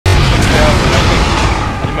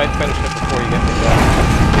might finish it before you get me down.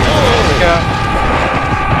 Look out.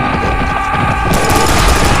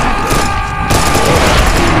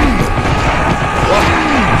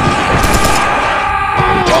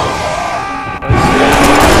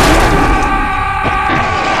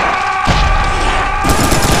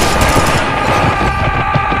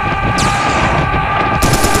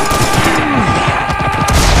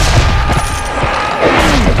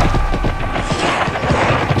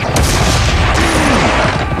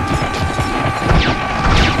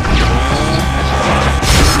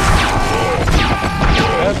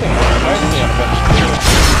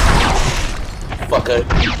 Fucker.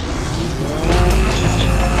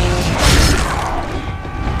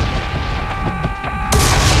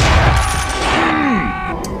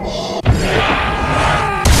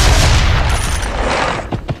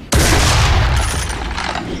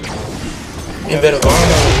 Yeah, there's one of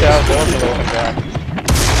down there below the back. I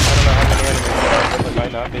don't know how many enemies there are, but there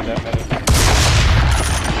might not be that many.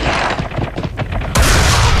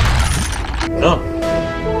 No.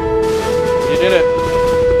 You did it.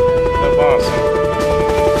 The boss.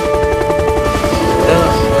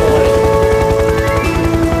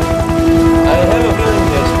 I have a feeling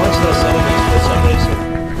there's much less enemies for some reason.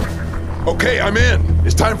 Okay, I'm in.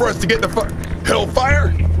 It's time for us to get the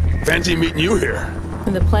Hellfire? Fancy meeting you here.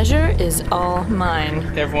 The pleasure is all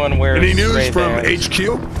mine. Everyone wears Any news from Ray-Bans.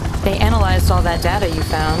 HQ? They analyzed all that data you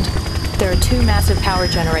found. There are 2 massive power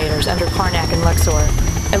generators under Karnak and Luxor.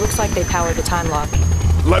 It looks like they powered the time lock.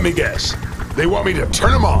 Let me guess. They want me to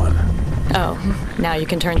turn them on. Oh, now you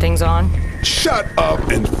can turn things on? Shut up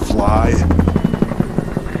and fly.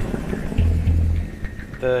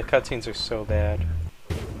 The cutscenes are so bad.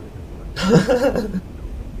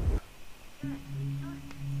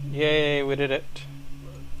 Yay, we did it.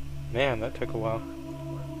 Man, that took a while.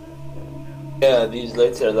 Yeah, these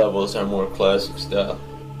later levels are more classic style.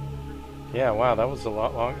 Yeah, wow, that was a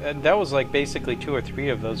lot long. And that was like basically 2 or 3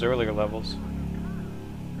 of those earlier levels.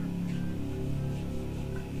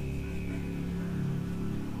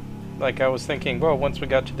 Like I was thinking, well, once we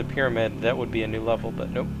got to the pyramid, that would be a new level, but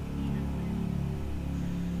nope.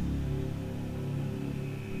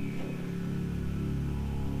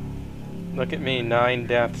 Look at me, 9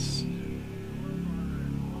 deaths.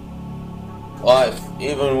 5,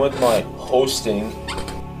 even with my hosting.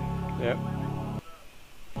 Yep.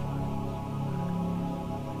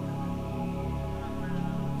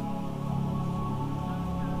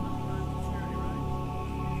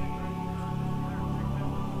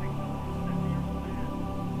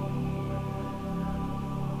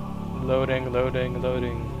 Loading, loading,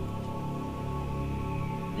 loading.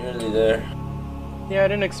 Nearly there. Yeah, I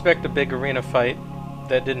didn't expect a big arena fight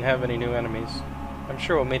that didn't have any new enemies. I'm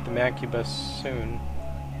sure we'll meet the Mancubus soon.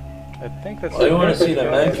 I think that's... I want to see the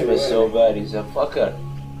Mancubus so bad, he's a fucker.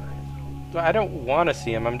 I don't want to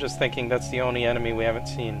see him, I'm just thinking that's the only enemy we haven't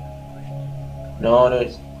seen. No,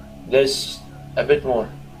 there's a bit more.